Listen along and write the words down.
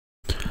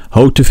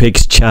How to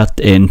fix chat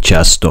in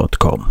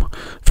chess.com.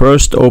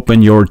 First,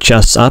 open your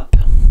chess app,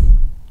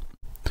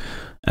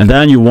 and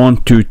then you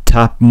want to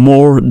tap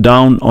more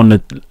down on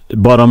the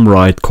bottom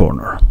right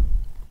corner.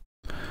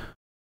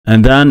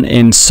 And then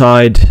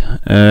inside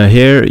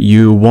here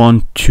you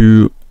want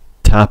to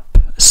tap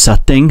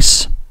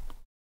settings,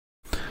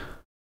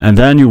 and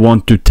then you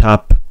want to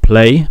tap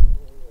play.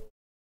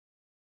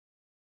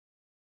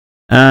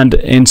 And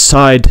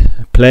inside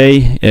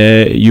play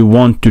you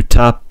want to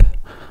tap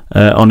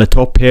on the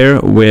top here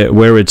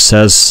where it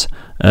says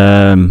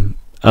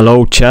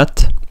allow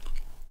chat,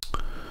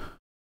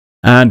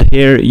 and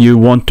here you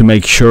want to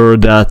make sure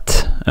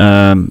that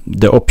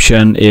the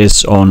option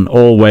is on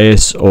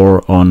always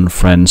or on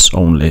friends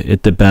only.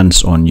 It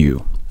depends on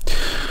you.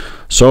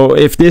 So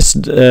if this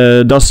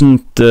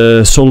doesn't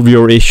solve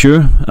your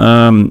issue,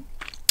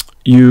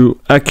 you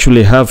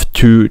actually have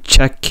to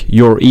check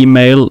your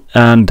email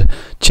and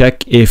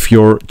check if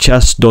your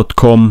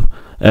chess.com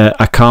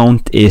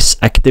account is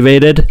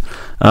activated.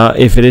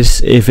 If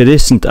it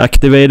isn't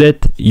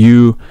activated,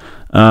 you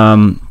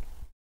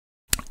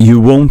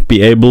won't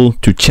be able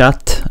to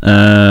chat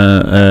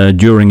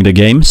during the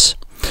games.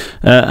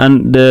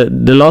 And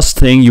the last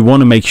thing you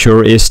want to make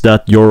sure is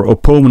that your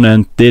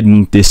opponent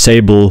didn't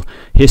disable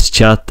his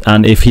chat,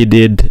 and if he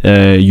did,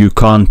 you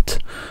can't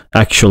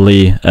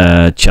actually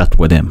chat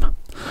with him.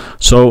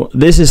 So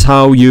this is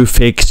how you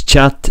fix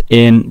chat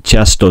in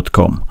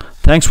chess.com.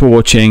 Thanks for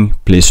watching.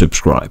 Please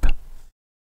subscribe.